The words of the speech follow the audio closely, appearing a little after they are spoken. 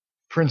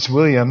Prince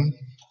William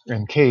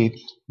and Kate,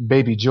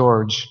 baby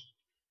George,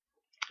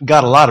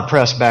 got a lot of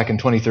press back in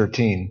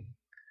 2013.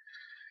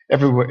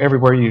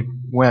 Everywhere you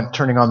went,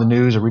 turning on the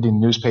news or reading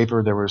the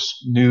newspaper, there was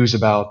news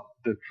about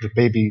the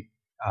baby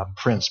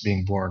prince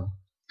being born.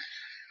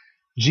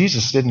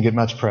 Jesus didn't get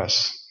much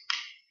press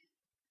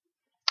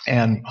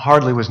and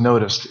hardly was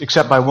noticed,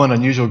 except by one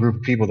unusual group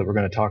of people that we're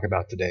going to talk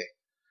about today.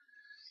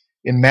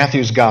 In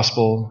Matthew's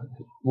gospel,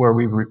 where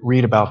we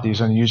read about these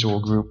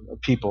unusual group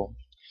of people,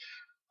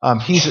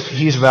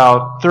 he's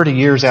about 30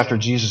 years after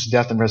Jesus'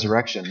 death and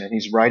resurrection, and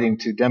he's writing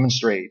to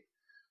demonstrate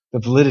the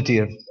validity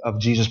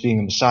of Jesus being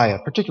the Messiah,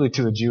 particularly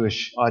to a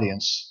Jewish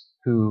audience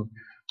who,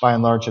 by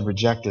and large, had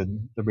rejected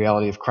the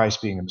reality of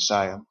Christ being the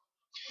Messiah.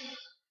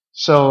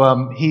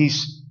 So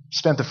he's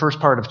spent the first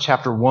part of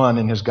chapter 1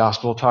 in his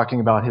gospel talking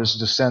about his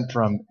descent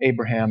from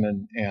Abraham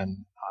and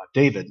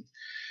David.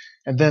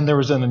 And then there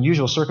was an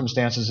unusual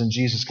circumstances in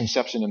Jesus'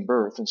 conception and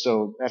birth, and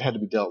so that had to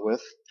be dealt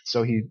with.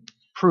 So he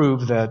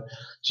proved that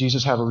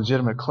Jesus had a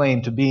legitimate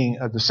claim to being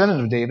a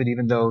descendant of David,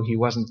 even though he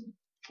wasn't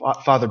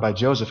fathered by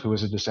Joseph, who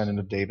was a descendant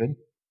of David,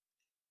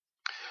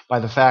 by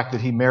the fact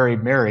that he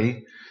married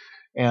Mary,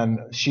 and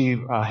she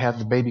had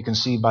the baby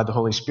conceived by the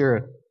Holy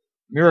Spirit.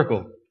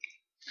 Miracle.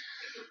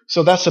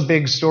 So that's a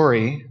big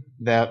story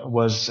that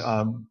was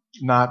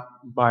not,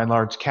 by and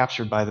large,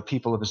 captured by the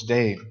people of his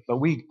day. But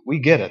we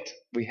get it.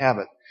 We have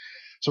it.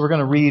 So we're going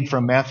to read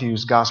from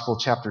Matthew's Gospel,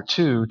 chapter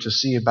 2, to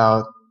see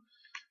about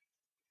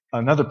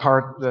another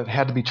part that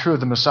had to be true of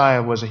the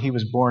Messiah was that he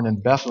was born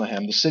in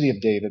Bethlehem, the city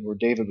of David, where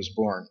David was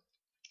born.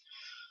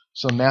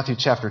 So in Matthew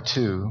chapter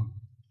 2,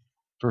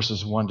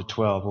 verses 1 to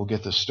 12, we'll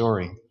get this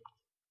story.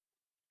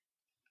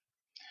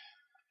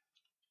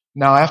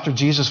 Now after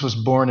Jesus was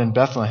born in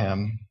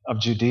Bethlehem of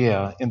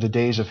Judea in the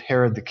days of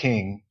Herod the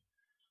king,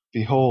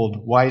 behold,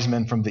 wise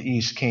men from the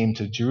east came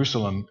to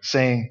Jerusalem,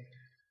 saying,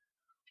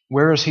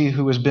 "Where is he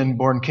who has been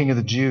born King of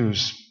the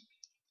Jews?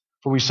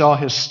 For we saw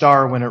his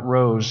star when it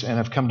rose and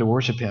have come to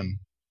worship him."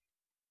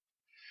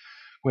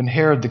 When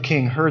Herod the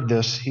king heard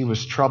this, he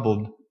was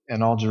troubled,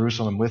 and all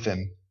Jerusalem with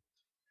him.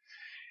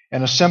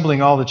 And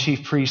assembling all the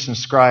chief priests and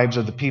scribes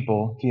of the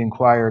people, he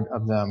inquired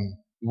of them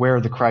where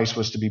the Christ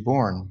was to be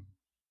born.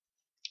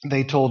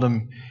 They told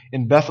him,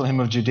 "In Bethlehem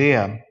of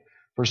Judea,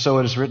 for so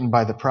it is written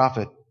by the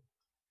prophet.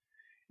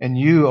 And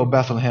you, O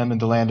Bethlehem, in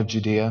the land of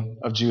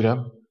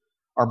Judah,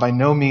 are by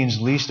no means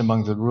least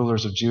among the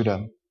rulers of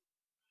Judah.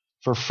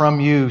 For from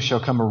you shall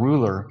come a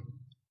ruler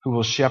who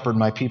will shepherd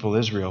my people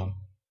Israel."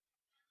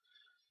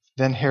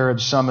 Then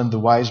Herod summoned the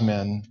wise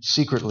men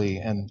secretly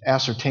and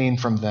ascertained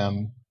from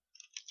them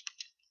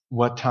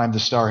what time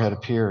the star had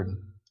appeared.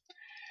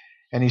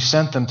 And he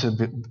sent them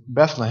to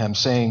Bethlehem,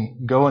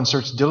 saying, "Go and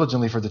search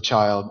diligently for the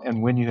child,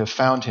 and when you have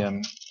found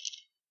him,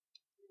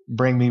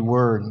 bring me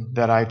word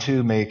that I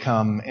too may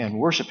come and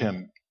worship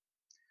him."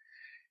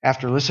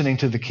 After listening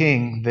to the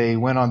king, they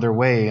went on their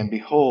way, and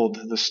behold,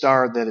 the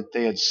star that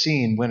they had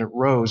seen when it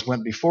rose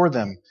went before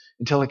them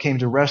until it came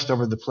to rest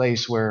over the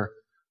place where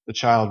the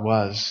child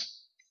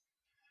was.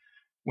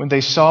 When they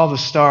saw the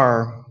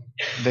star,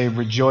 they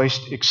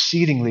rejoiced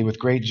exceedingly with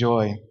great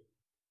joy.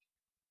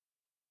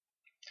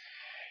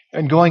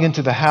 And going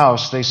into the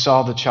house, they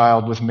saw the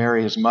child with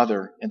Mary his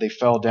mother, and they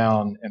fell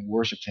down and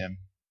worshipped him.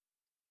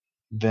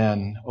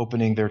 Then,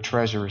 opening their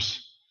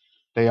treasures,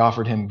 they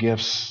offered him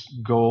gifts,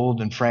 gold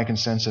and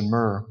frankincense and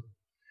myrrh.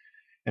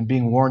 And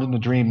being warned in a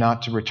dream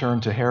not to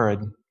return to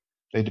Herod,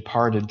 they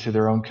departed to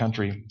their own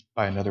country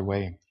by another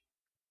way.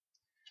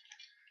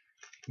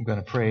 I'm going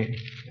to pray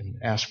and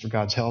ask for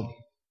God's help.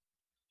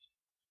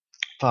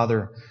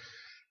 Father,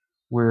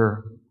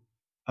 we're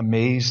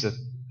amazed at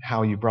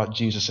how you brought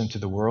Jesus into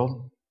the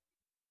world.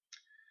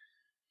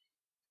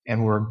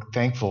 And we're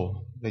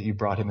thankful that you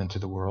brought him into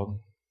the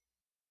world.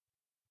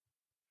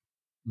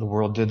 The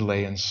world did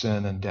lay in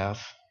sin and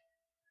death.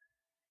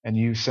 And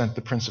you sent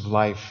the Prince of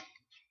Life.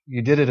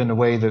 You did it in a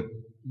way that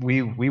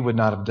we would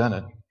not have done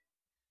it.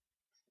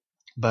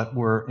 But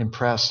we're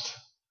impressed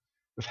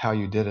with how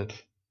you did it,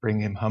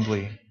 bringing him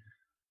humbly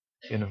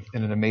in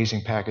an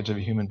amazing package of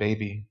a human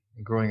baby,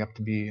 and growing up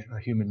to be a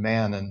human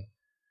man,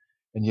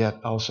 and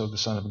yet also the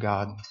Son of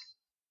God.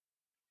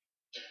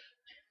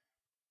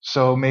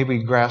 So may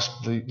we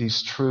grasp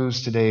these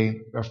truths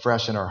today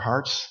afresh in our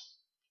hearts.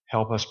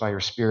 Help us by your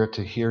Spirit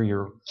to hear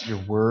your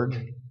word.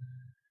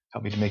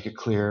 Help me to make it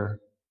clear.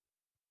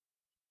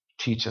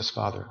 Teach us,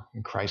 Father.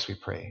 In Christ we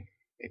pray.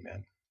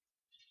 Amen.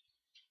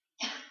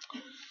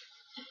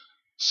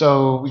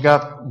 So we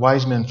got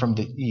wise men from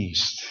the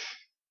east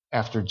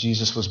after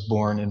Jesus was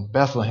born in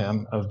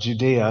Bethlehem of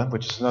Judea,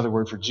 which is another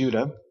word for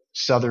Judah,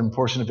 southern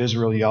portion of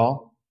Israel,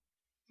 y'all.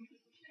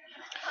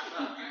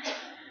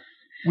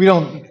 We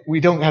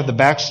don't have the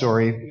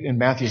backstory in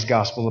Matthew's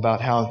gospel about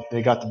how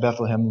they got to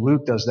Bethlehem.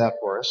 Luke does that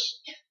for us.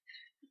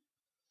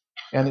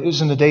 And it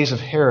was in the days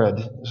of Herod.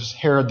 This was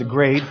Herod the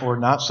Great, or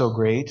not so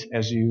great,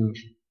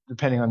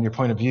 depending on your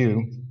point of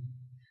view.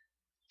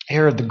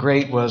 Herod the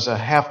Great was a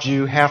half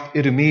Jew, half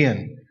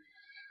Idumean,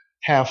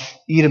 half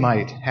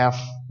Edomite, half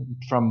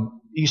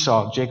from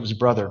Esau, Jacob's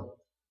brother.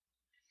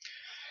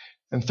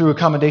 And through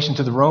accommodation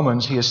to the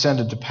Romans, he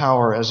ascended to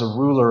power as a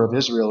ruler of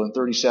Israel in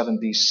 37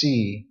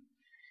 BC.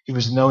 He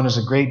was known as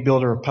a great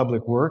builder of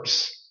public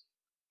works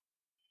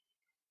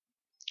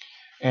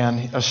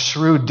and a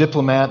shrewd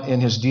diplomat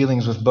in his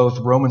dealings with both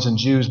Romans and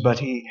Jews, but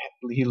he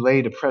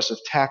laid oppressive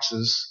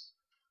taxes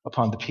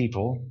upon the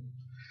people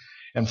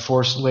and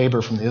forced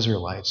labor from the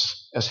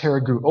Israelites. As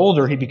Herod grew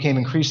older, he became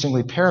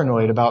increasingly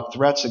paranoid about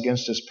threats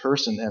against his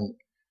person and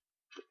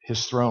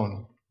his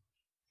throne.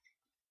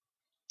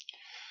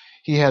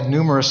 He had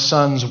numerous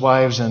sons,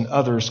 wives, and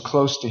others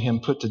close to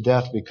him put to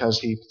death because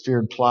he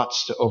feared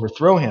plots to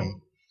overthrow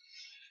him.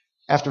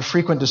 After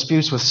frequent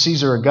disputes with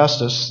Caesar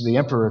Augustus, the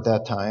emperor at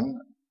that time,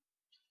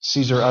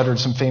 Caesar uttered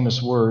some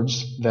famous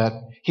words that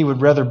he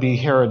would rather be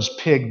Herod's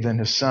pig than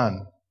his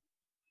son.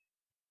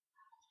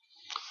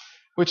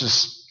 Which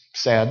is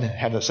sad to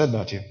have that said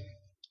about you.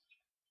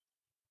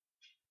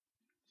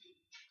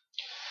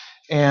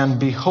 And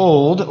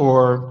behold,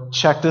 or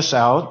check this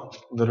out,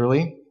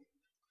 literally,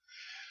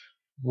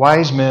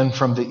 wise men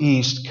from the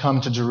east come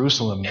to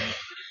Jerusalem.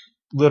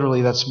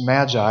 Literally, that's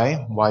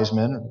magi. Wise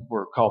men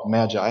were called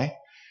magi.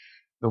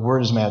 The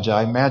word is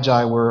magi.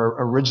 Magi were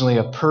originally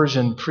a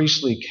Persian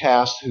priestly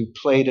caste who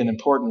played an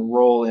important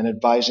role in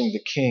advising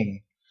the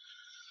king.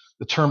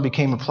 The term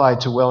became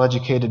applied to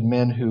well-educated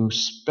men who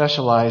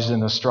specialized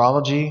in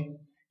astrology,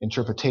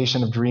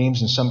 interpretation of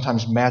dreams, and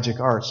sometimes magic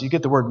arts. You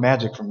get the word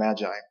magic from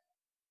magi.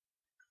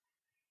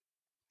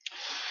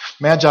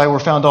 Magi were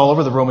found all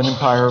over the Roman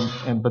Empire,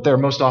 but they're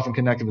most often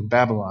connected with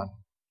Babylon.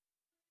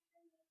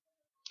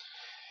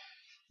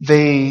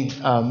 They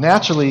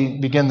naturally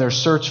begin their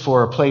search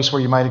for a place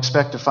where you might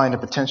expect to find a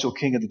potential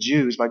king of the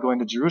Jews by going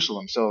to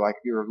Jerusalem. So like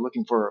you're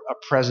looking for a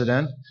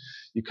president,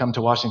 you come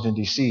to Washington,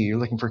 D.C. You're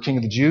looking for king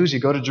of the Jews, you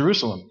go to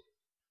Jerusalem.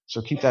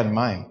 So keep that in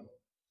mind.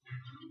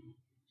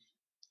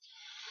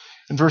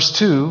 In verse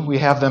 2, we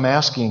have them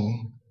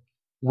asking,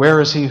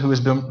 where is he who has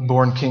been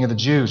born king of the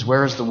Jews?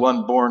 Where is the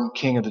one born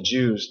king of the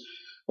Jews?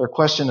 Their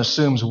question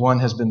assumes one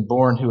has been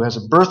born who has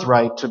a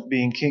birthright to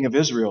being king of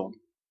Israel.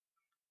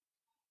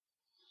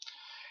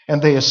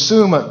 And they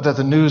assume that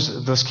the news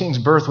of this king's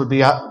birth would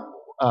be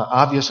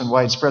obvious and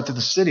widespread through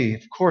the city.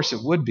 Of course it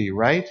would be,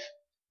 right?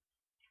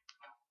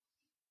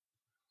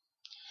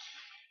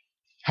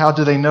 How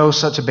do they know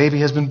such a baby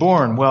has been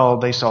born? Well,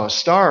 they saw a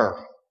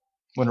star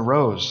when it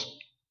rose.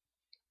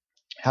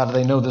 How do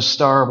they know this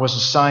star was a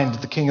sign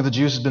that the king of the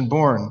Jews has been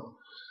born?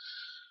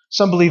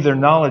 Some believe their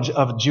knowledge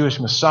of a Jewish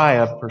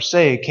Messiah per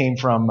se came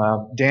from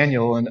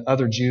Daniel and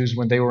other Jews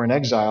when they were in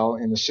exile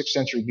in the 6th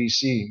century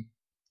BC.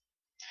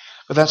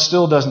 But that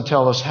still doesn't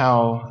tell us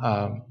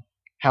how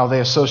they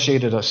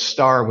associated a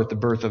star with the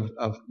birth of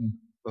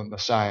the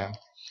Messiah,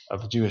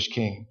 of the Jewish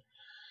king.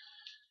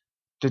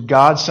 Did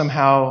God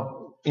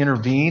somehow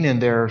intervene in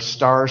their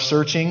star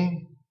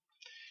searching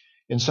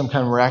in some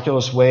kind of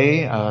miraculous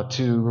way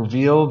to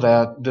reveal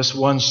that this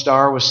one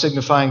star was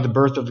signifying the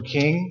birth of the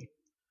king?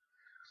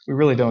 We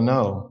really don't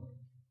know.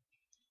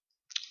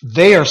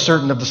 They are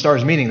certain of the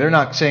star's meaning. They're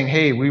not saying,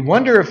 hey, we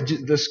wonder if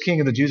this king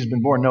of the Jews has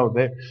been born. No,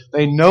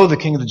 they know the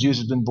king of the Jews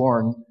has been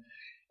born,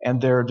 and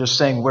they're just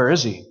saying, where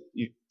is he?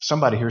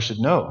 Somebody here should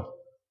know.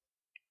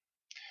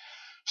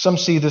 Some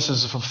see this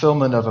as a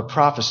fulfillment of a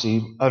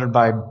prophecy uttered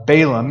by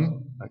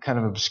Balaam, a kind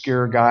of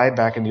obscure guy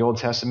back in the Old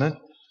Testament.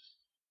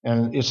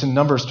 And it's in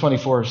Numbers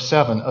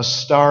 24:7. A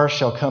star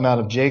shall come out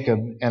of Jacob,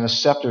 and a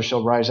scepter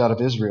shall rise out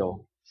of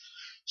Israel.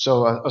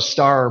 So a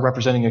star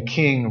representing a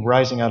king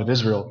rising out of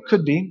Israel.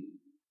 Could be.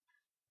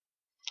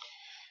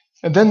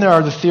 And then there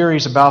are the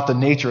theories about the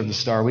nature of the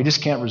star. We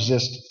just can't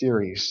resist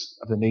theories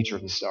of the nature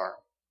of the star.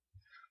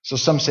 So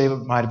some say it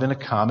might have been a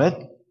comet,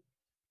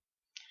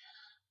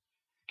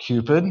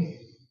 Cupid,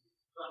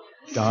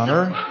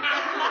 Donner,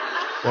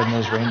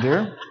 red-nosed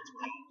reindeer.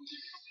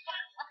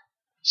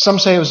 Some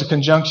say it was a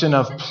conjunction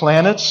of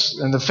planets,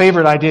 and the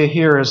favorite idea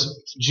here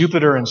is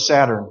Jupiter and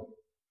Saturn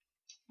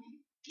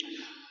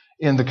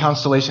in the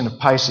constellation of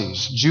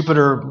Pisces.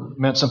 Jupiter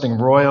meant something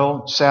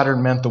royal.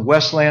 Saturn meant the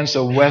westland,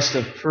 so west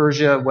of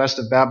Persia, west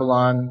of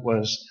Babylon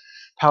was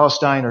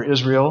Palestine or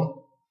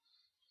Israel.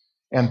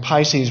 And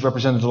Pisces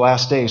represented the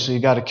last days. So you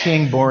got a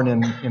king born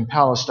in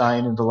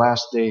Palestine in the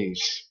last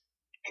days.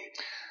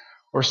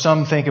 Or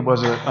some think it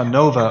was a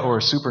nova or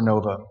a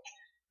supernova,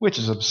 which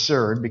is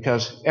absurd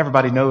because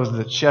everybody knows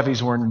that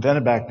Chevys weren't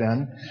invented back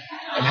then.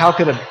 And how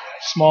could a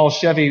small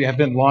Chevy have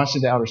been launched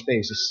into outer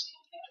space?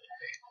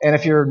 And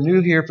if you're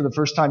new here for the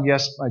first time,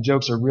 yes, my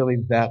jokes are really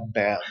that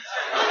bad.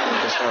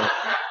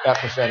 That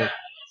pathetic.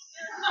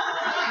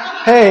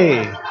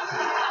 Hey!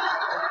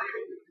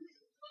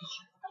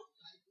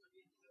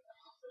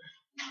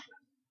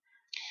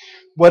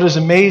 What is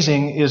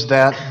amazing is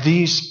that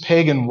these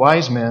pagan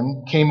wise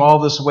men came all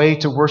this way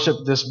to worship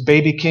this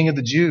baby king of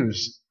the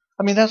Jews.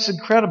 I mean, that's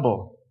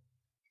incredible.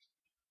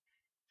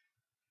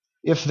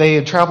 If they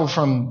had traveled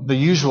from the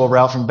usual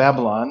route from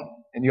Babylon,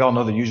 and you all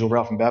know the usual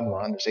route from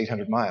Babylon, it's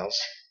 800 miles,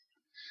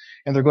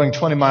 and they're going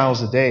 20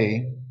 miles a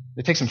day,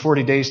 it takes them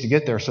 40 days to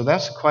get there, so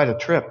that's quite a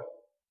trip.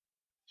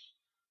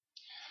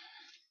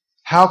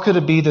 How could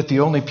it be that the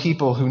only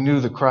people who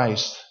knew the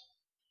Christ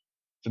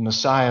the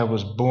Messiah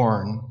was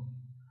born,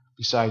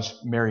 besides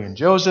Mary and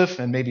Joseph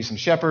and maybe some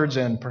shepherds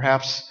and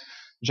perhaps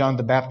John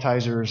the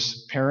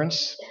Baptizer's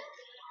parents?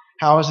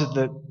 How is it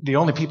that the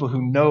only people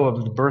who know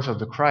of the birth of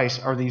the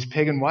Christ are these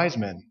pagan wise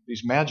men,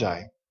 these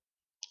magi?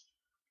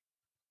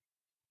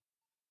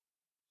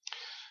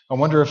 I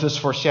wonder if this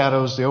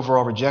foreshadows the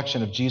overall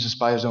rejection of Jesus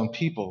by his own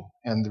people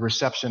and the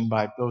reception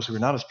by those who are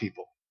not his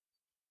people.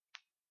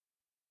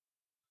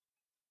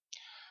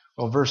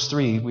 Well, verse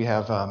 3, we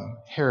have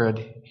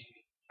Herod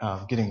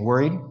getting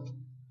worried.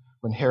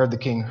 When Herod the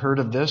king heard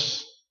of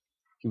this,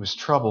 he was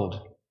troubled.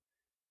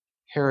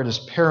 Herod is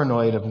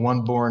paranoid of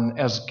one born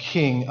as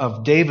king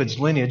of David's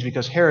lineage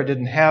because Herod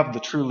didn't have the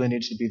true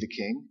lineage to be the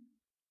king.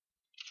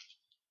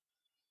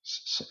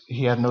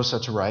 He had no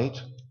such right.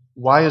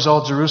 Why is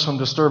all Jerusalem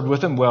disturbed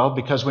with him? Well,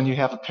 because when you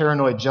have a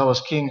paranoid,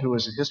 jealous king who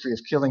has a history of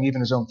killing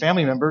even his own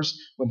family members,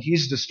 when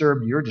he's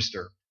disturbed, you're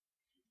disturbed.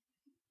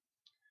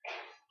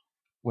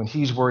 When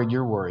he's worried,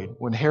 you're worried.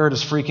 When Herod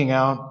is freaking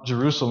out,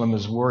 Jerusalem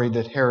is worried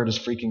that Herod is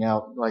freaking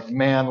out. Like,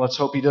 man, let's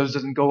hope he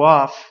doesn't go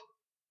off.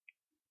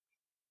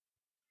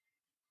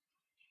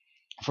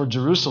 For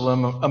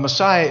Jerusalem, a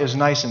Messiah is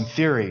nice in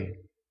theory.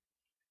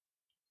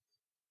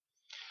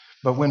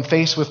 But when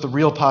faced with the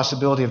real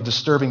possibility of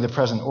disturbing the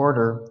present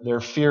order, their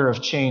fear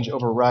of change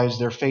overrides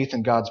their faith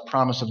in God's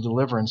promise of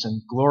deliverance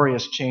and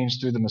glorious change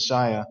through the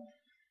Messiah.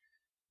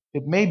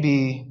 It may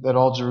be that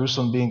all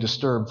Jerusalem being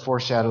disturbed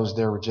foreshadows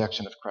their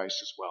rejection of Christ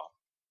as well.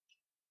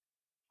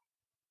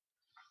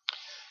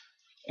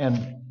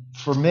 And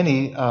for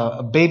many,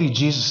 a baby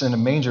Jesus in a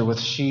manger with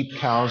sheep,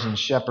 cows, and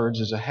shepherds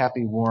is a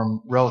happy,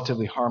 warm,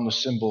 relatively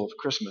harmless symbol of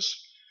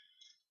Christmas.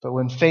 But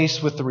when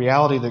faced with the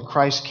reality that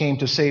Christ came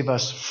to save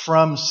us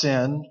from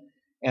sin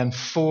and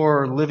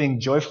for living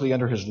joyfully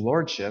under his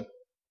lordship,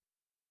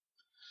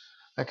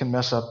 that can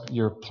mess up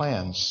your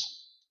plans,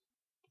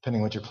 depending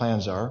on what your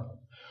plans are.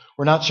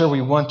 We're not sure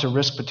we want to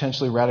risk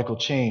potentially radical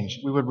change.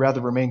 We would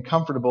rather remain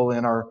comfortable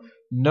in our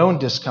known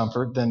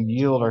discomfort than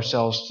yield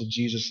ourselves to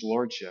Jesus'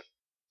 lordship.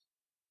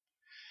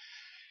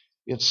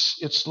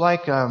 It's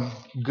like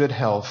good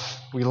health.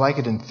 We like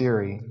it in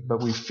theory,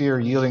 but we fear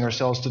yielding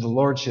ourselves to the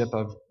lordship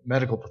of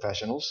medical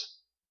professionals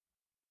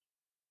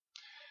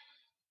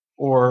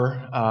or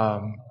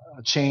a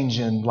change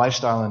in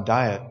lifestyle and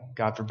diet,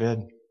 God forbid.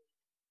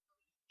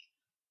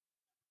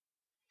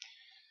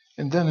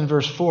 And then in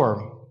verse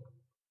 4,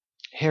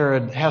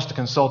 Herod has to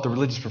consult the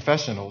religious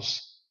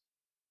professionals.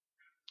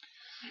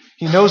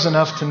 He knows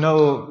enough to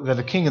know that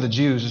the king of the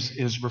Jews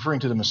is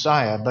referring to the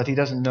Messiah, but he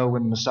doesn't know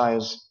when the Messiah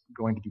is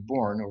going to be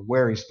born or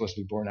where he's supposed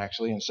to be born,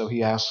 actually. And so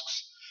he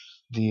asks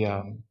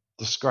the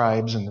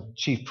scribes and the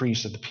chief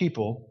priests of the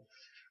people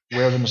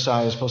where the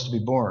Messiah is supposed to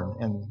be born.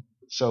 And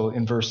so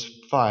in verse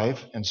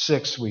 5 and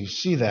 6, we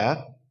see that.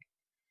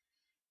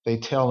 They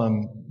tell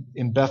him,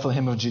 in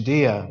Bethlehem of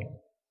Judea.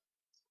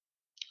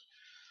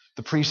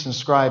 The priests and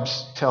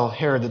scribes tell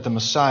Herod that the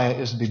Messiah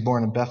is to be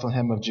born in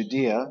Bethlehem of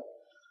Judea.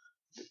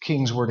 The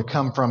kings were to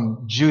come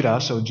from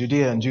Judah, so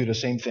Judea and Judah,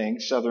 same thing,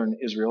 southern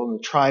Israel. And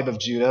the tribe of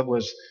Judah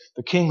was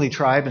the kingly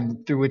tribe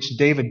and through which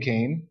David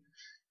came.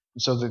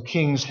 And so the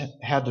kings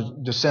had to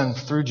descend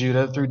through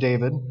Judah, through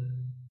David.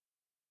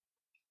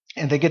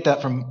 And they get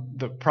that from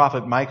the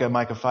prophet Micah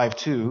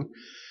 5:2.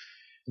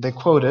 They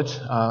quote it,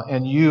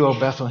 "And you, O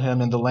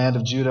Bethlehem, in the land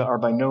of Judah, are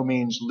by no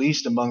means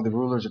least among the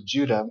rulers of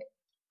Judah.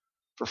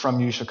 For from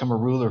you shall come a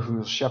ruler who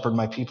will shepherd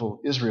my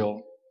people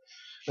Israel."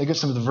 They get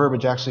some of the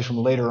verbiage actually from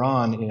later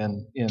on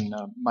in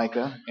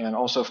Micah and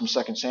also from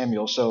 2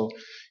 Samuel. So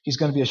he's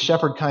going to be a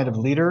shepherd kind of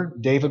leader.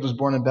 David was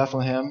born in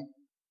Bethlehem.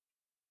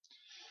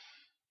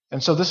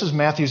 And so this is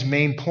Matthew's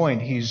main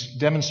point. He's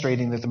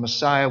demonstrating that the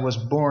Messiah was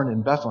born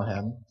in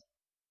Bethlehem.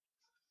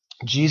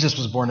 Jesus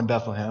was born in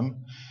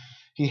Bethlehem.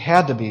 He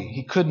had to be.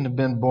 He couldn't have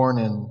been born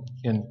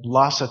in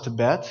Lhasa,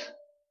 Tibet.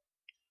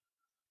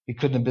 He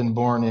couldn't have been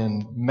born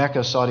in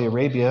Mecca, Saudi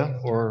Arabia,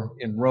 or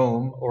in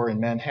Rome, or in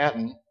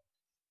Manhattan,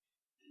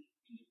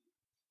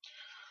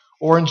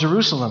 or in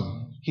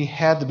Jerusalem. He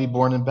had to be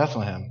born in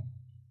Bethlehem.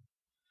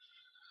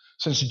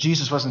 Since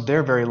Jesus wasn't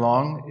there very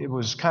long, it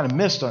was kind of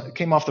missed. It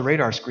came off the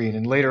radar screen,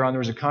 and later on there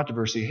was a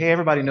controversy. Hey,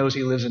 everybody knows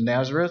he lives in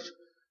Nazareth.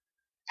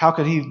 How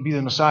could he be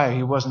the Messiah?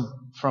 He wasn't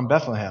from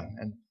Bethlehem.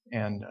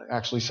 And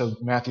actually, so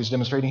Matthew's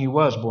demonstrating he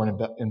was born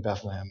in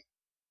Bethlehem.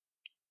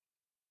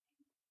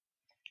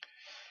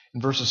 In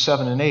verses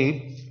 7 and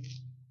 8,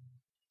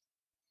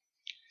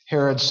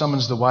 Herod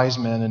summons the wise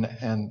men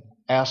and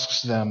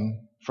asks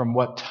them from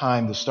what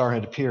time the star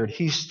had appeared.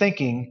 He's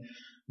thinking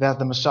that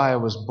the Messiah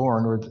was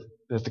born, or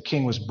that the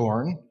king was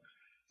born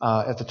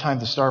at the time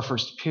the star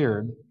first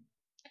appeared.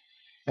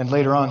 And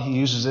later on, he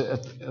uses it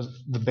as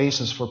the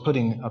basis for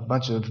putting a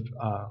bunch of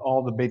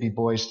all the baby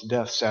boys to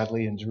death,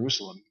 sadly, in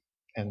Jerusalem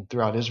and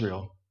throughout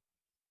Israel.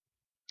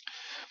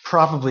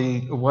 Probably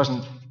it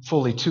wasn't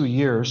fully 2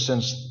 years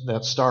since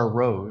that star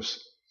rose,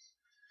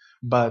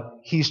 but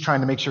he's trying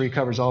to make sure he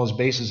covers all his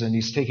bases, and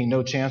he's taking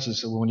no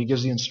chances. So when he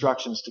gives the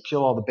instructions to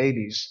kill all the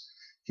babies,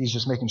 he's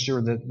just making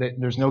sure that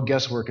there's no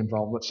guesswork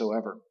involved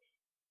whatsoever.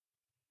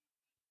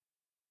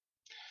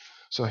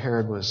 So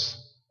Herod was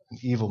an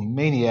evil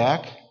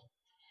maniac.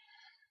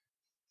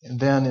 And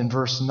then in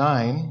verse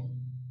 9,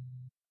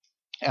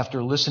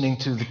 after listening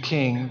to the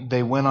king,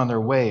 they went on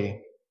their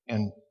way.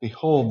 And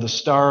behold, the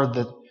star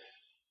that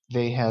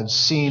they had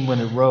seen when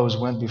it rose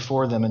went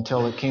before them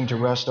until it came to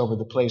rest over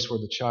the place where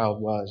the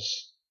child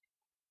was.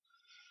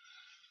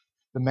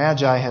 The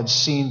Magi had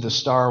seen the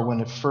star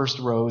when it first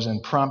rose,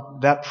 and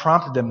that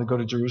prompted them to go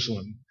to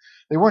Jerusalem.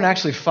 They weren't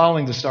actually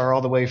following the star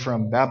all the way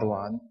from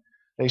Babylon.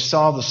 They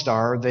saw the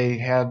star. They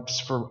had,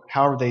 for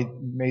however they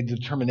made the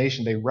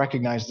determination, they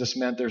recognized this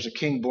meant there's a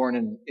king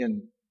born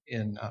in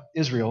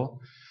Israel,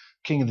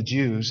 king of the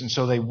Jews, and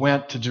so they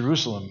went to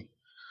Jerusalem.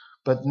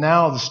 But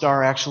now the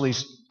star actually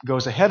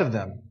goes ahead of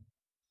them.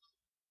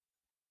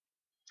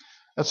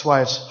 That's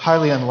why it's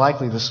highly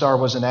unlikely the star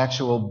was an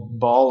actual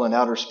ball in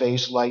outer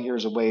space, light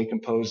years away,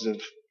 composed of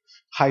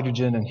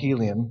hydrogen and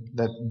helium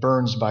that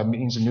burns by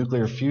means of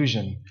nuclear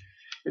fusion.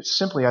 It's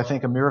simply, I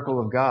think, a miracle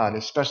of God,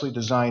 a specially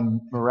designed,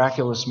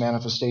 miraculous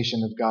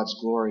manifestation of God's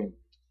glory.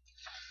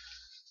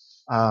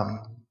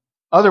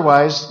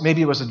 Otherwise,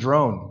 maybe it was a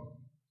drone.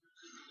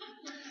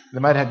 They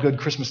might have had good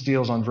Christmas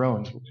deals on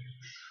drones.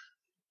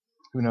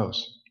 Who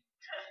knows?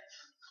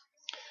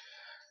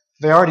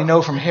 They already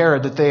know from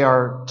Herod that they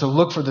are to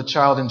look for the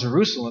child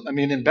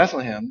in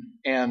Bethlehem,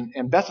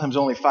 and Bethlehem's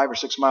only 5 or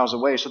 6 miles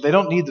away, so they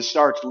don't need the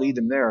star to lead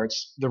them there.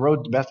 The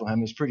road to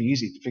Bethlehem is pretty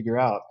easy to figure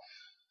out.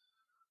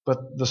 But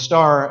the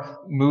star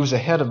moves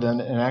ahead of them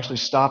and actually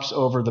stops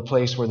over the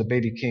place where the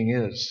baby king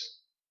is.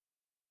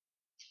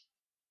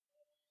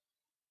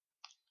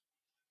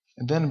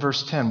 And then in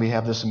verse 10, we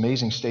have this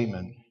amazing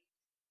statement.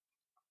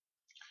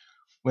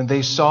 When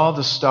they saw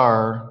the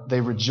star,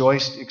 they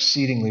rejoiced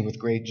exceedingly with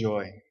great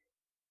joy.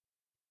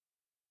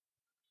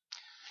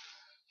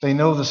 They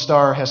know the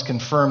star has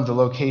confirmed the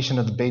location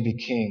of the baby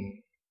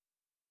king.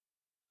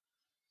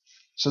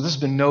 So this has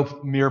been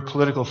no mere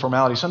political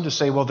formality. Some just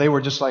say, well, they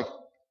were just like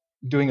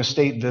doing a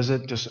state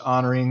visit, just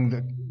honoring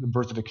the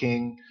birth of a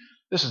king.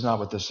 This is not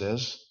what this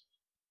is.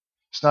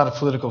 It's not a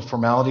political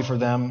formality for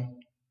them.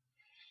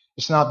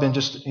 It's not been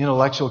just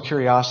intellectual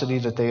curiosity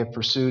that they have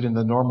pursued in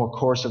the normal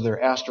course of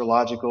their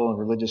astrological and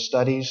religious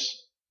studies.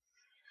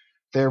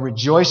 They're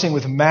rejoicing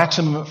with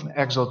maximum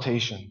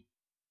exultation.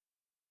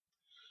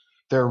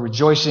 They're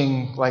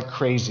rejoicing like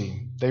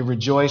crazy. They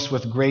rejoice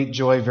with great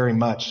joy very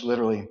much,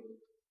 literally.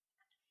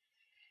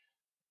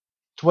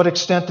 To what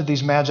extent did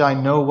these magi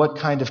know what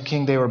kind of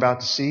king they were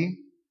about to see?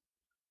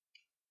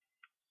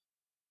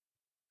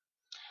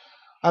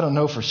 I don't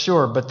know for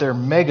sure, but their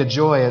mega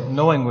joy at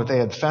knowing what they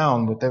had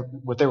found,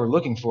 what they were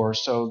looking for,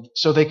 so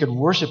they could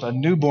worship a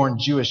newborn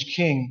Jewish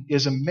king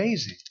is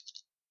amazing.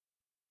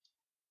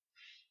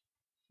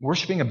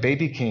 Worshiping a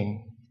baby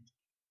king.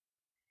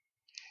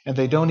 And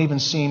they don't even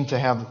seem to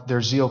have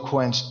their zeal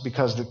quenched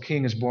because the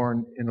king is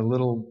born in a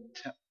little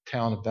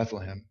town of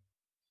Bethlehem.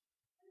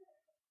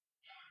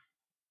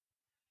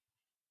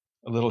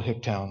 A little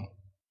hick town.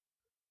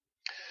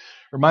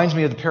 Reminds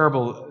me of the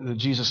parable that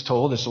Jesus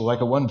told. It's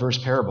like a one-verse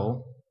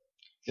parable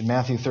in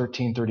Matthew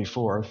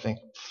 13:44.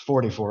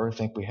 44, I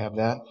think we have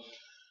that.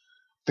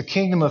 The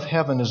kingdom of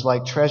heaven is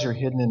like treasure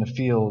hidden in a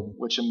field,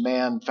 which a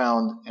man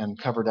found and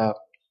covered up.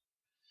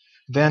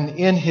 Then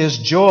in his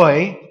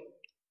joy,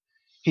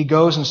 he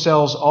goes and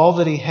sells all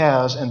that he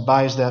has and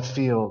buys that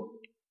field.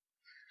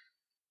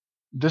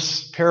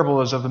 This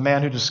parable is of the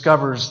man who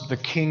discovers the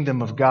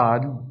kingdom of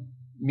God,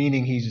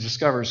 meaning he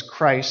discovers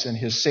Christ and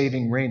his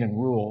saving reign and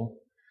rule.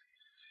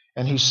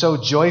 And he's so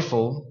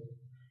joyful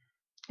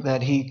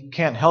that he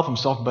can't help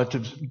himself but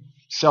to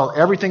sell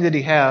everything that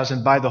he has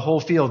and buy the whole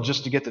field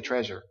just to get the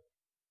treasure.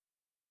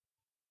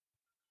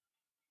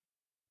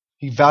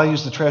 He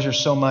values the treasure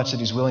so much that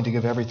he's willing to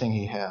give everything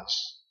he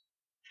has.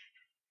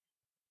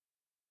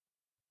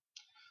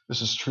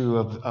 This is true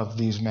of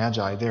these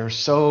magi. They're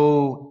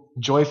so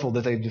joyful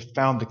that they've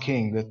found the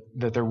king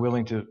that they're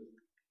willing to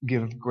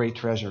give great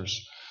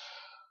treasures.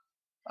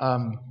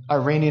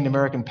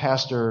 Iranian-American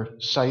pastor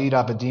Saeed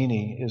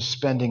Abedini is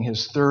spending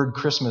his third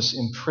Christmas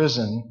in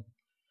prison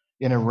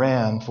in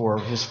Iran for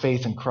his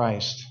faith in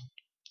Christ.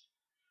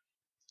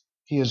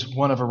 He is in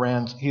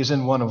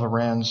one of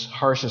Iran's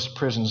harshest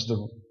prisons,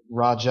 the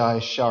Rajai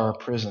Shara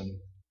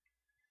prison.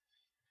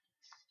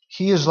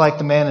 He is like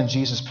the man in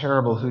Jesus'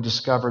 parable who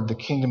discovered the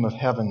kingdom of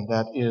heaven,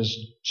 that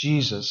is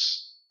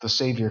Jesus, the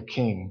Savior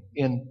King.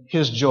 In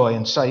his joy,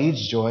 in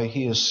Saeed's joy,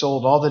 he has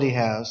sold all that he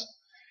has,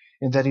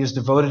 in that he has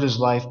devoted his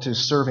life to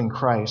serving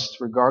Christ,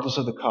 regardless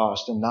of the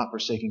cost, and not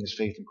forsaking his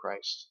faith in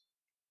Christ.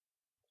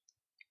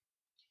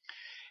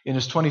 In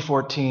his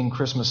 2014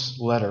 Christmas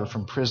letter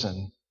from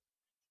prison,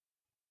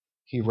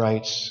 he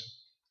writes,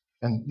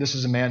 and this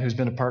is a man who's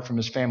been apart from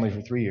his family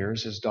for 3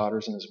 years, his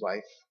daughters and his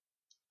wife,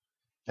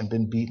 and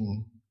been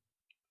beaten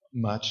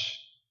much.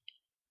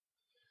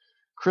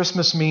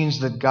 Christmas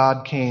means that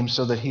God came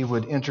so that he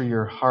would enter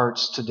your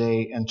hearts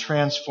today and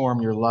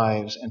transform your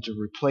lives and to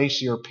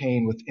replace your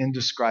pain with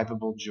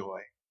indescribable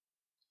joy.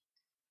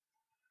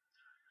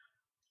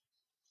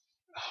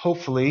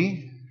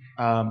 Hopefully,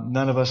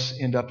 none of us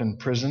end up in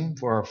prison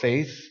for our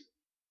faith.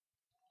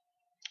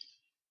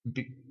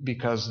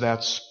 because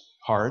that's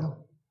hard,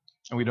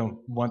 and we don't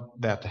want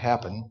that to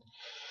happen.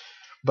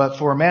 But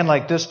for a man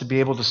like this to be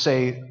able to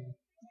say,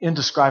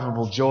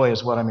 indescribable joy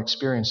is what I'm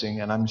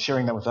experiencing, and I'm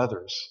sharing that with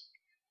others,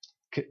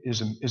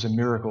 is a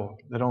miracle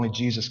that only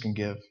Jesus can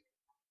give.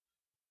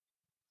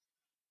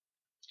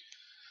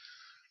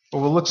 But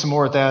we'll look some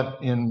more at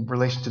that in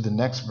relation to the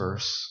next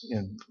verse,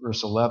 in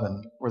verse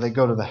 11, where they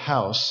go to the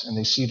house and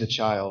they see the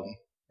child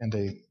and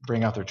they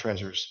bring out their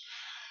treasures.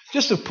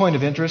 Just a point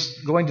of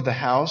interest, going to the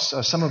house,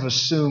 some of us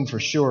assume for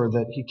sure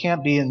that he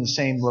can't be in the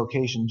same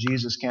location,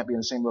 Jesus can't be in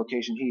the same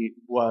location he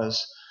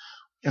was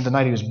in the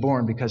night he was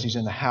born because he's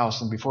in the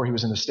house and before he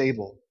was in the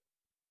stable.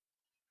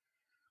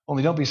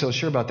 Only don't be so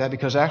sure about that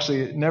because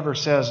actually it never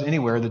says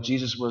anywhere that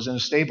Jesus was in a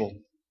stable.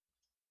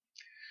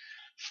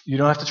 You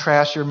don't have to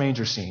trash your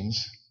manger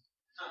scenes.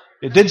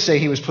 It did say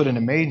he was put in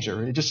a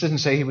manger. It just didn't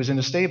say he was in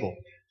a stable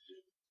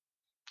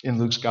in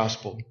Luke's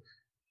gospel.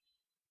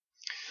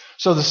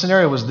 So the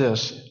scenario was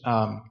this.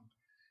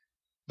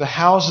 The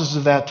houses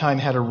of that time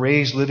had a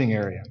raised living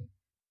area.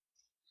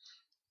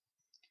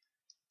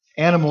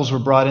 Animals were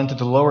brought into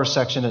the lower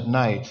section at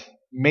night.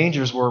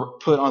 Mangers were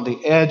put on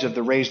the edge of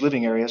the raised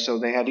living area so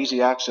they had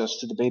easy access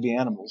to the baby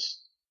animals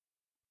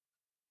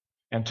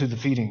and to the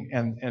feeding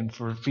and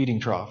for feeding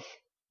trough,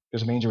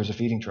 because a manger was a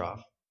feeding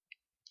trough.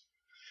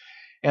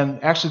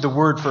 And actually the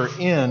word for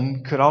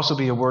inn could also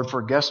be a word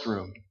for guest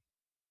room.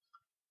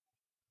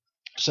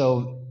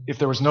 So if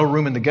there was no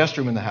room in the guest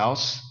room in the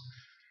house,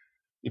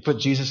 you put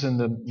Jesus in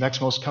the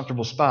next most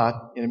comfortable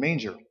spot in a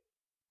manger.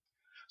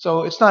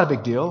 So it's not a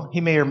big deal.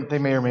 They may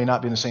or may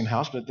not be in the same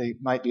house, but they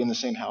might be in the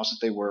same house that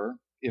they were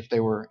if they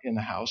were in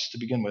the house to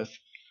begin with,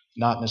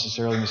 not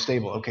necessarily in the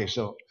stable. Okay,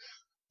 so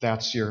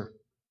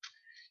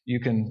you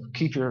can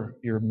keep your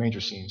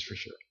manger scenes for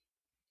sure.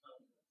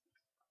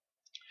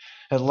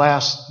 At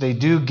last, they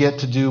do get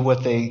to do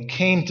what they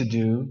came to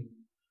do,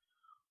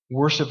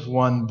 worship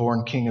one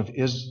born king of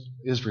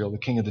Israel, the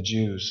king of the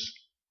Jews.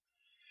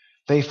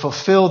 They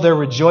fulfill their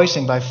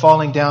rejoicing by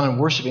falling down and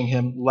worshiping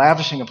him,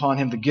 lavishing upon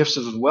him the gifts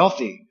of the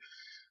wealthy.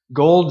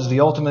 Gold is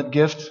the ultimate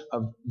gift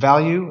of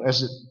value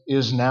as it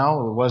is now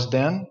or was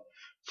then.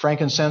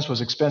 Frankincense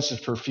was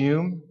expensive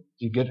perfume.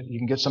 You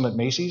can get some at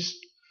Macy's.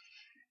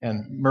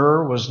 And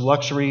myrrh was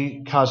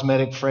luxury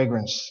cosmetic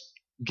fragrance,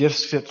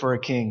 gifts fit for a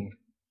king.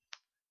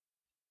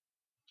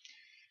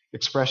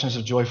 Expressions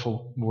of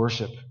joyful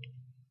worship.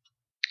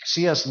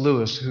 C.S.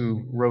 Lewis,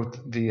 who wrote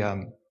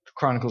the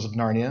Chronicles of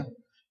Narnia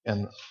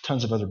and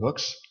tons of other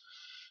books,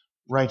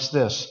 writes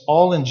this: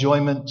 all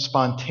enjoyment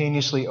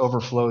spontaneously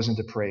overflows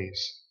into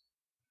praise.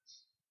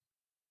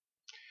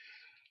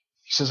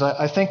 He says,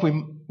 I think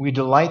we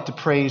delight to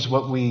praise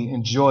what we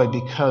enjoy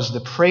because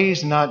the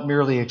praise not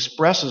merely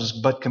expresses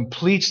but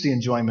completes the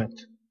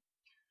enjoyment.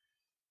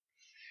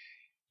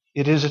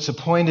 It is its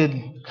appointed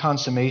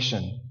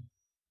consummation.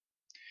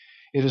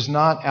 It is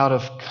not out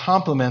of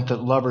compliment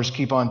that lovers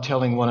keep on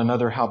telling one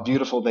another how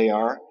beautiful they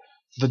are.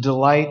 The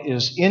delight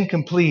is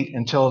incomplete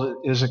until it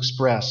is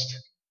expressed.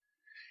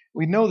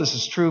 We know this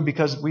is true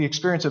because we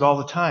experience it all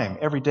the time,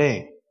 every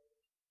day.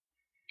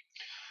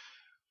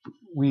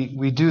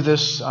 We do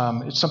this,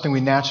 it's something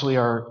we naturally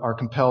are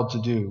compelled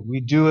to do. We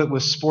do it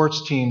with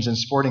sports teams and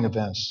sporting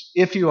events.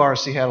 If you are a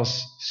Seattle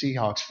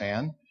Seahawks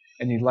fan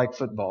and you like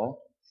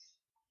football,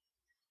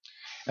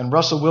 and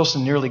Russell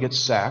Wilson nearly gets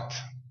sacked,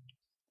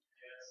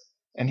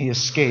 and he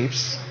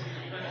escapes,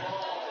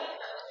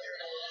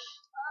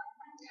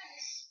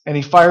 and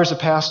he fires a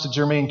pass to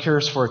Jermaine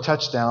Kearse for a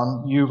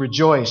touchdown, you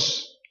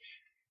rejoice.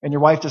 And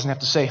your wife doesn't have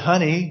to say,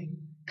 honey,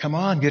 come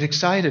on, get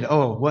excited.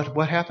 Oh,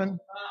 what happened?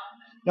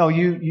 No,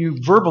 you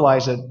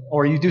verbalize it,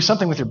 or you do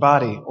something with your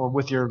body or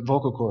with your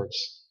vocal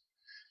cords.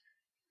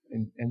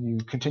 And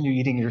you continue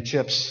eating your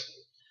chips.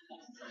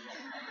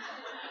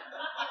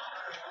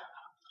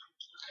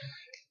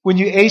 When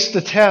you ace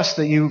the test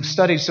that you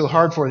studied so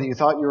hard for that you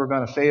thought you were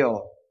going to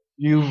fail,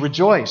 you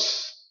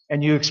rejoice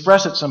and you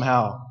express it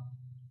somehow.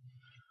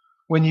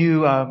 When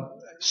you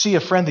see a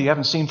friend that you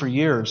haven't seen for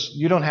years,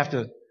 you don't have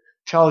to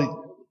tell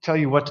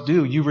you what to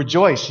do. You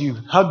rejoice. You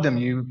hug them.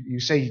 You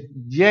say,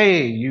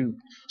 yay. You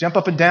jump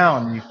up and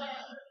down.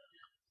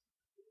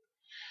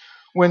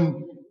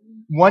 When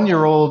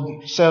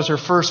 1-year-old says her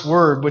first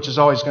word, which is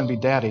always going to be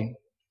daddy,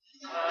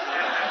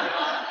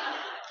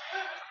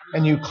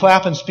 and you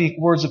clap and speak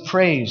words of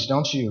praise,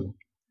 don't you?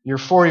 Your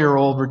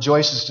 4-year-old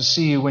rejoices to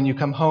see you when you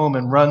come home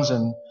and runs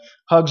and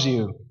hugs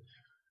you.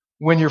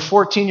 When your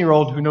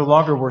 14-year-old, who no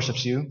longer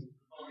worships you,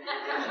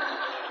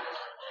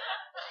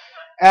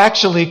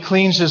 actually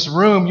cleans his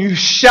room, you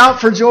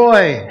shout for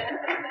joy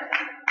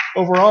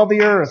over all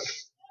the earth.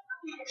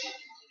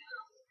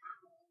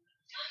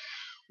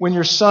 When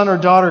your son or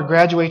daughter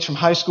graduates from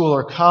high school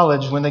or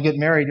college, when they get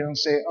married, you don't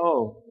say,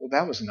 oh, well,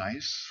 that was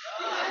nice.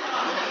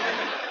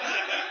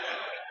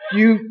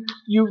 You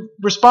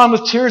respond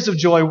with tears of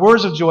joy,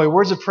 words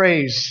of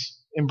praise,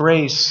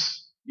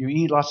 embrace. You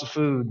eat lots of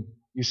food.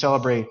 You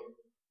celebrate.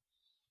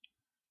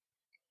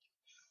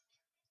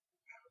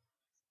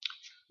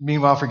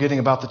 Meanwhile, forgetting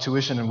about the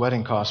tuition and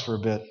wedding costs for a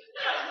bit.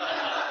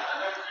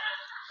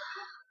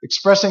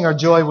 Expressing our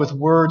joy with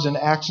words and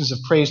actions of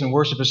praise and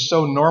worship is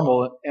so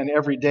normal and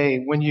everyday.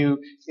 When you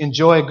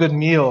enjoy a good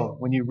meal,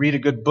 when you read a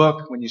good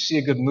book, when you see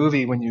a good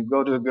movie, when you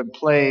go to a good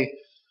play,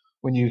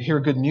 when you hear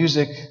good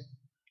music,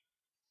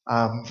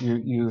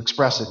 you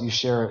express it, you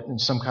share it in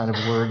some kind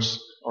of words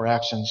or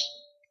actions.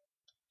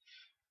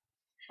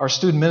 Our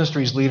student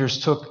ministries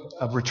leaders took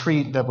a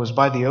retreat that was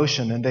by the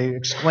ocean, and they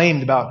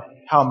exclaimed about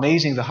how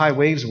amazing the high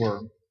waves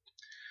were.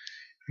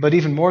 But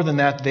even more than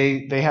that,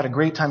 they had a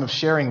great time of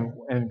sharing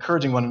and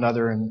encouraging one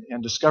another and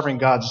discovering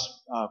God's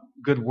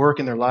good work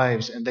in their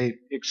lives, and they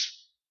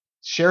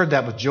shared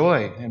that with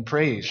joy and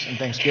praise and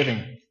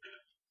thanksgiving.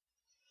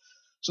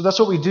 So that's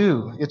what we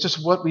do. It's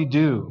just what we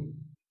do.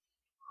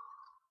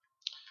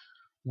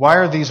 Why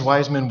are these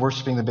wise men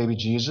worshiping the baby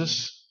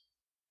Jesus?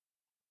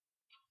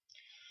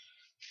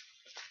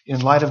 In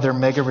light of their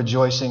mega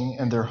rejoicing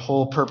and their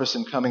whole purpose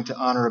in coming to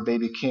honor a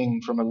baby king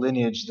from a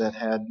lineage that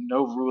had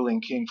no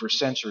ruling king for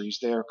centuries,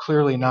 they are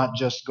clearly not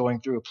just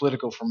going through a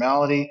political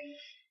formality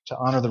to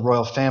honor the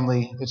royal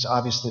family. It's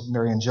obvious that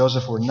Mary and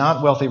Joseph were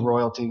not wealthy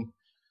royalty.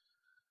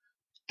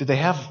 Did they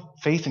have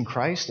faith in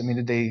Christ? I mean,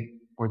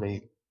 were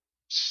they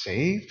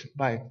saved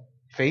by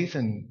faith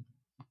in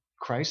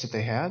Christ that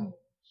they had?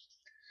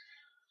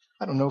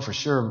 I don't know for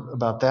sure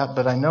about that,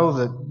 but I know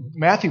that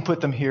Matthew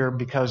put them here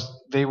because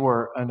they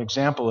were an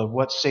example of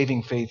what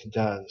saving faith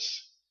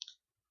does.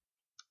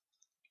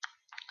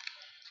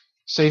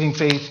 Saving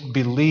faith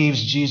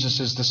believes Jesus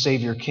is the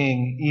Savior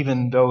King,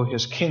 even though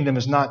his kingdom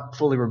is not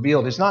fully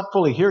revealed. It's not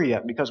fully here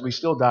yet because we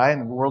still die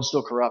and the world's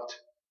still corrupt.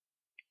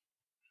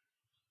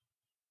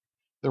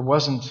 There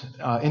wasn't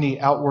any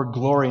outward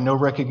glory, no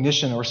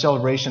recognition or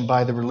celebration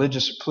by the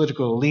religious or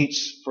political elites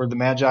for the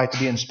Magi to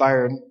be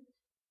inspired.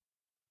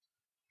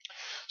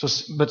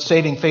 But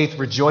saving faith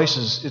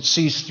rejoices. It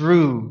sees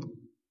through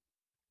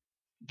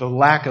the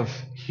lack of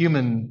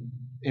human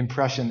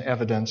impression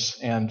evidence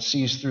and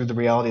sees through the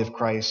reality of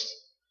Christ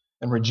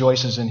and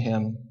rejoices in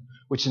him,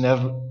 which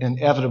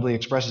inevitably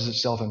expresses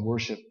itself in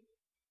worship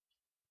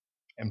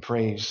and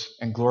praise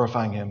and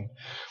glorifying him.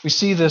 We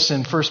see this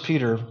in 1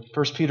 Peter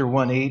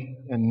 1, 8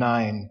 and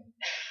 9.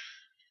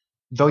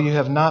 Though you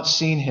have not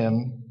seen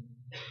him,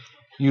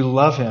 you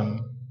love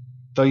him.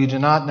 Though you do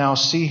not now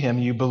see him,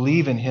 you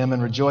believe in him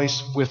and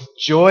rejoice with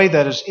joy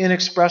that is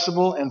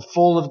inexpressible and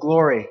full of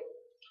glory,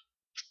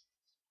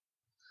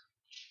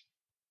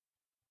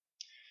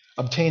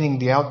 obtaining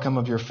the outcome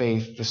of your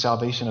faith, the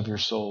salvation of your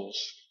souls.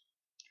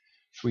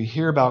 We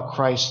hear about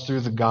Christ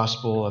through the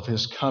gospel of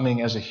his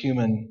coming as a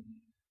human,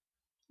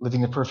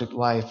 living a perfect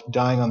life,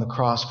 dying on the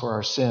cross for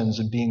our sins,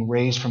 and being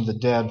raised from the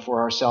dead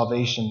for our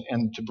salvation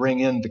and to bring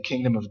in the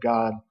kingdom of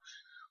God.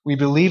 We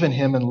believe in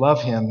him and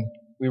love him.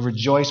 We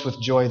rejoice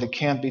with joy that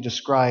can't be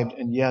described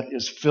and yet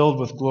is filled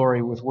with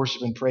glory, with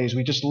worship and praise.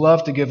 We just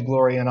love to give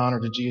glory and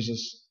honor to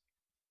Jesus.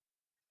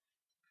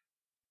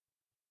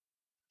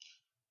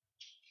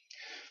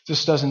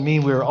 This doesn't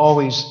mean we're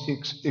always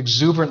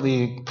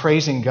exuberantly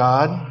praising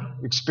God,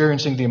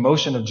 experiencing the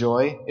emotion of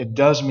joy. It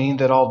does mean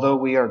that although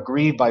we are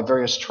grieved by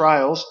various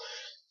trials,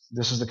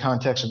 this is the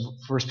context of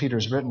 1 Peter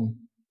is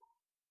written,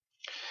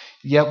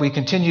 yet we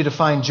continue to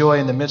find joy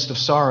in the midst of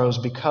sorrows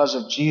because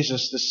of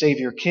Jesus, the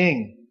Savior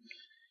King.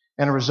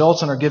 And it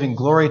results in our giving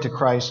glory to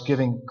Christ,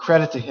 giving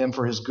credit to him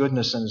for his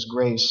goodness and his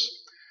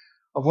grace.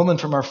 A woman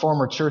from our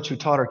former church who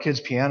taught our kids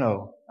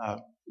piano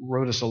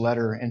wrote us a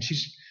letter, and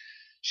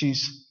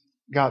she's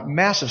got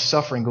massive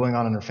suffering going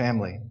on in her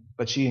family,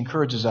 but she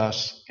encourages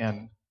us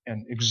and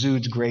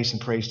exudes grace and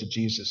praise to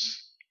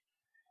Jesus.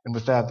 And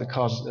with that,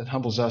 it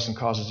humbles us and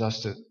causes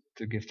us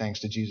to give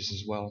thanks to Jesus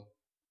as well.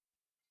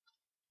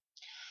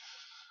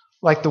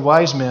 Like the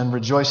wise men,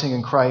 rejoicing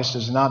in Christ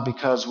is not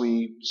because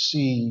we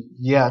see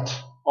yet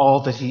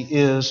all that he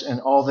is and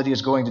all that he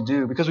is going to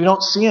do, because we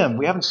don't see him.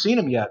 We haven't seen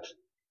him yet.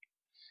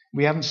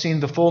 We haven't seen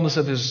the fullness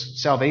of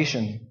his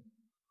salvation.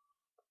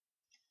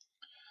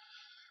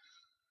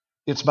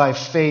 It's by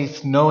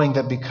faith, knowing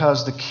that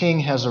because the King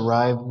has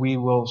arrived, we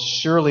will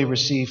surely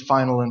receive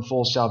final and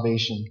full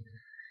salvation.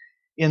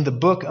 In the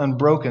book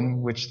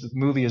Unbroken, which the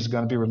movie is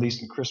going to be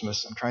released in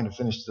Christmas, I'm trying to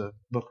finish the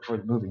book before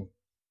the movie,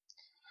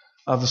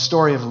 the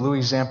story of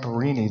Louis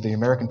Zamperini, the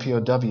American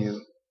POW,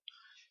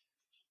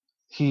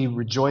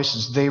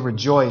 they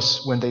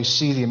rejoice when they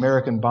see the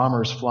American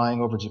bombers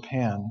flying over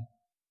Japan.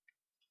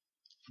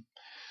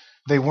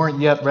 They weren't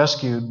yet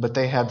rescued, but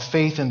they had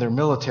faith in their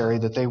military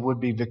that they would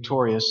be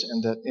victorious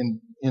and that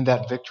in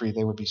that victory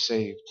they would be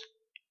saved.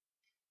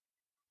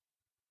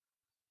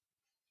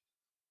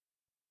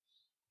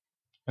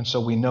 And so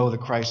we know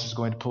that Christ is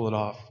going to pull it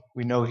off.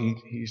 We know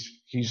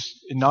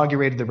he's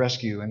inaugurated the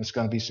rescue and it's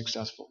going to be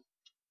successful.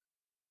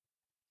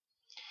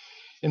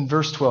 In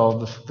verse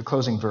 12, the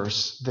closing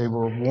verse, they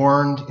were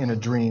warned in a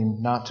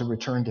dream not to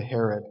return to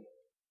Herod.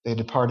 They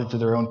departed to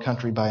their own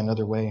country by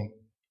another way.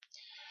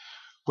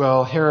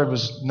 Well, Herod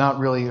was not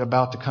really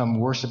about to come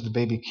worship the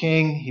baby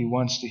king. He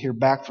wants to hear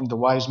back from the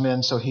wise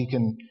men so he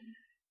can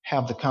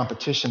have the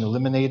competition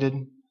eliminated.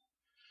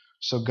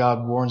 So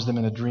God warns them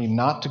in a dream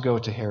not to go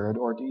to Herod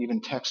or to even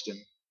text him.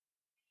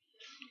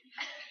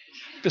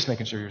 Just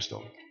making sure you're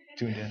still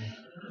tuned in.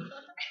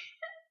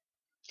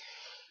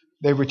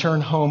 They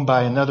returned home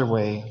by another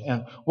way.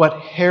 And what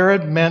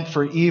Herod meant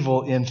for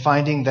evil in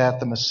finding that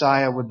the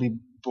Messiah would be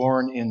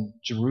born in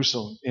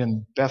Jerusalem,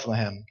 in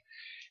Bethlehem,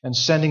 and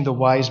sending the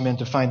wise men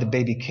to find the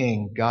baby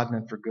king, God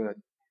meant for good.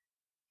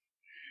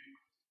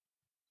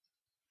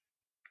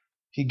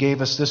 He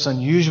gave us this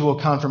unusual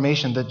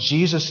confirmation that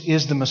Jesus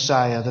is the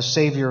Messiah, the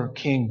Savior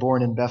King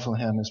born in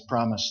Bethlehem as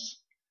promised.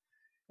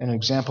 An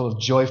example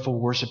of joyful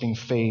worshiping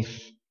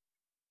faith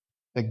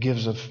that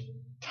gives of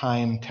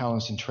time,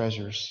 talents, and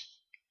treasures.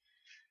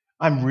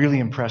 I'm really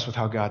impressed with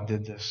how God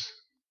did this.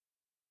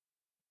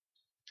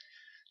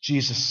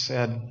 Jesus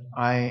said,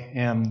 I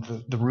am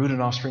the root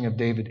and offspring of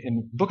David. In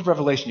the book of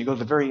Revelation, you go to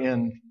the very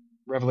end,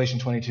 Revelation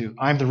 22.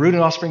 I'm the root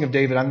and offspring of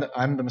David.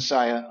 I'm the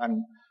Messiah.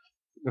 I'm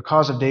the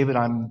cause of David.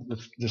 I'm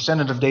the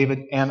descendant of David.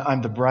 And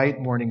I'm the bright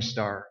morning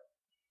star.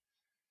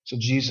 So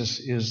Jesus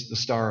is the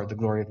star of the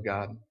glory of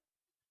God.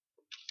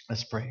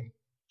 Let's pray.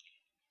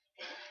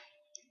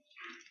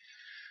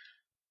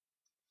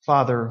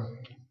 Father,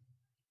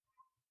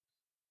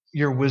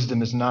 your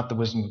wisdom is not the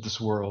wisdom of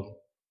this world.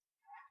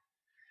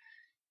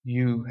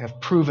 You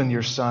have proven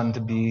your Son to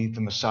be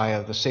the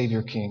Messiah, the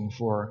Savior King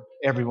for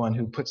everyone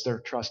who puts their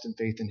trust and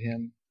faith in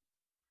him.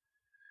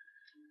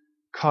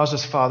 Cause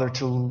us, Father,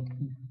 to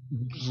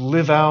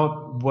live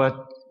out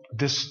what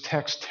this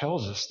text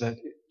tells us, that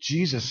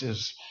Jesus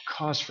is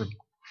cause for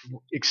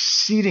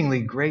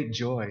exceedingly great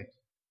joy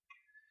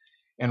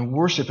and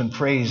worship and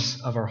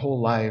praise of our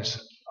whole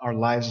lives, our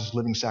lives as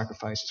living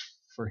sacrifices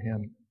for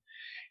him.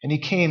 And he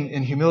came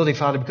in humility,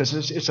 Father, because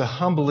it's a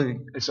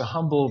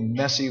humble,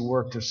 messy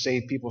work to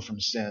save people from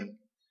sin.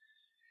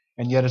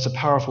 And yet it's a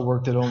powerful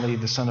work that only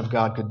the Son of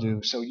God could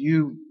do. So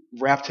you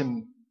wrapped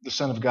him, the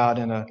Son of God,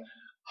 in a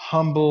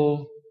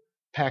humble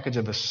package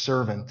of a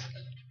servant,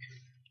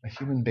 a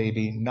human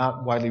baby,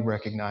 not widely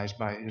recognized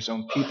by his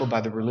own people,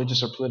 by the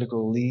religious or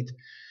political elite.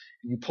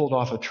 And you pulled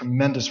off a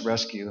tremendous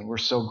rescue, and we're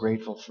so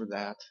grateful for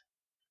that.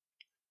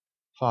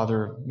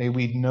 Father, may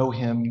we know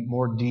him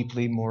more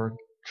deeply, more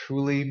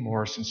truly,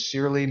 more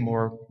sincerely,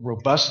 more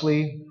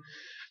robustly.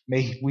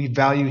 May we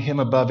value him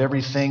above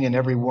everything and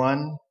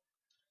everyone.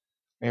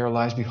 May our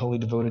lives be wholly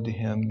devoted to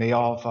him. May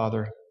all,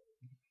 Father,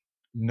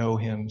 know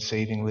him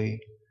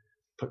savingly,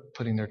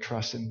 putting their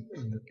trust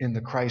in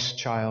the Christ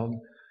child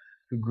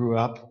who grew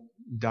up,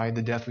 died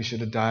the death we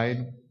should have died,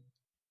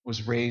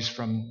 was raised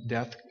from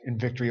death in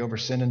victory over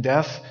sin and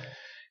death,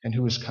 and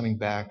who is coming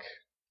back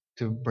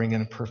to bring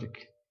in a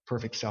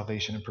perfect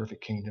salvation and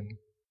perfect kingdom.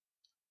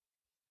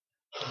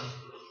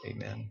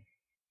 Amen.